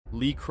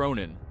Lee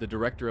Cronin, the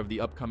director of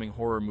the upcoming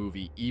horror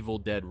movie Evil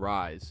Dead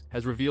Rise,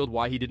 has revealed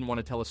why he didn't want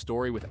to tell a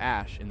story with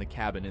Ash in the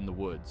cabin in the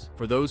woods.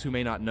 For those who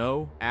may not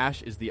know,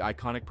 Ash is the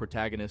iconic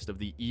protagonist of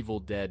the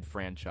Evil Dead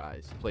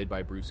franchise, played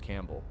by Bruce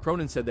Campbell.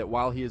 Cronin said that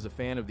while he is a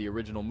fan of the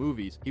original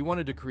movies, he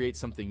wanted to create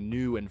something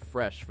new and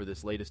fresh for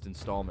this latest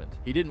installment.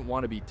 He didn't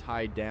want to be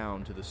tied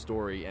down to the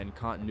story and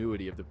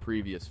continuity of the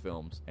previous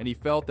films, and he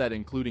felt that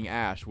including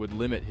Ash would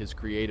limit his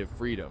creative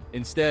freedom.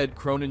 Instead,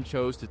 Cronin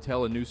chose to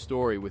tell a new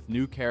story with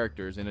new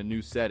characters in a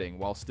new setting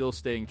while still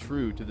staying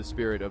true to the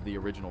spirit of the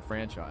original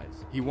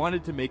franchise. He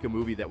wanted to make a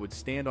movie that would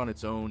stand on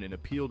its own and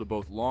appeal to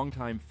both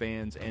longtime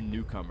fans and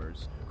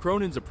newcomers.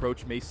 Cronin's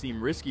approach may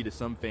seem risky to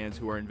some fans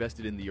who are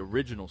invested in the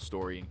original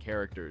story and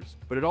characters,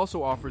 but it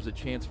also offers a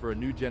chance for a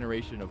new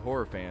generation of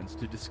horror fans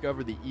to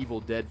discover the Evil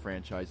Dead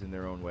franchise in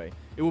their own way.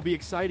 It will be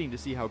exciting to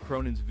see how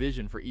Cronin's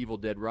vision for Evil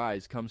Dead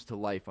Rise comes to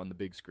life on the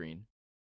big screen.